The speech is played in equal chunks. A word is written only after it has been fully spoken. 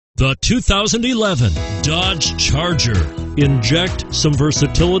The 2011 Dodge Charger. Inject some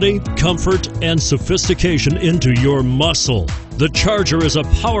versatility, comfort, and sophistication into your muscle. The Charger is a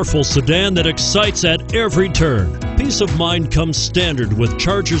powerful sedan that excites at every turn. Peace of mind comes standard with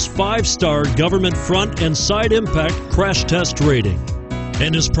Charger's 5-star government front and side impact crash test rating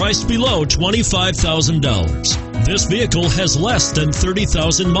and is priced below $25,000. This vehicle has less than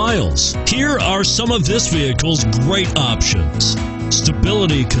 30,000 miles. Here are some of this vehicle's great options: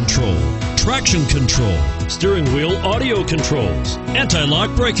 stability control, traction control, steering wheel audio controls, anti-lock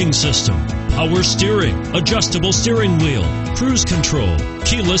braking system, power steering, adjustable steering wheel, cruise control,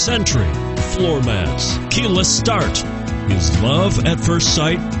 keyless entry, floor mats, keyless start. Is love at first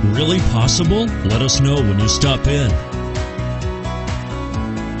sight really possible? Let us know when you stop in.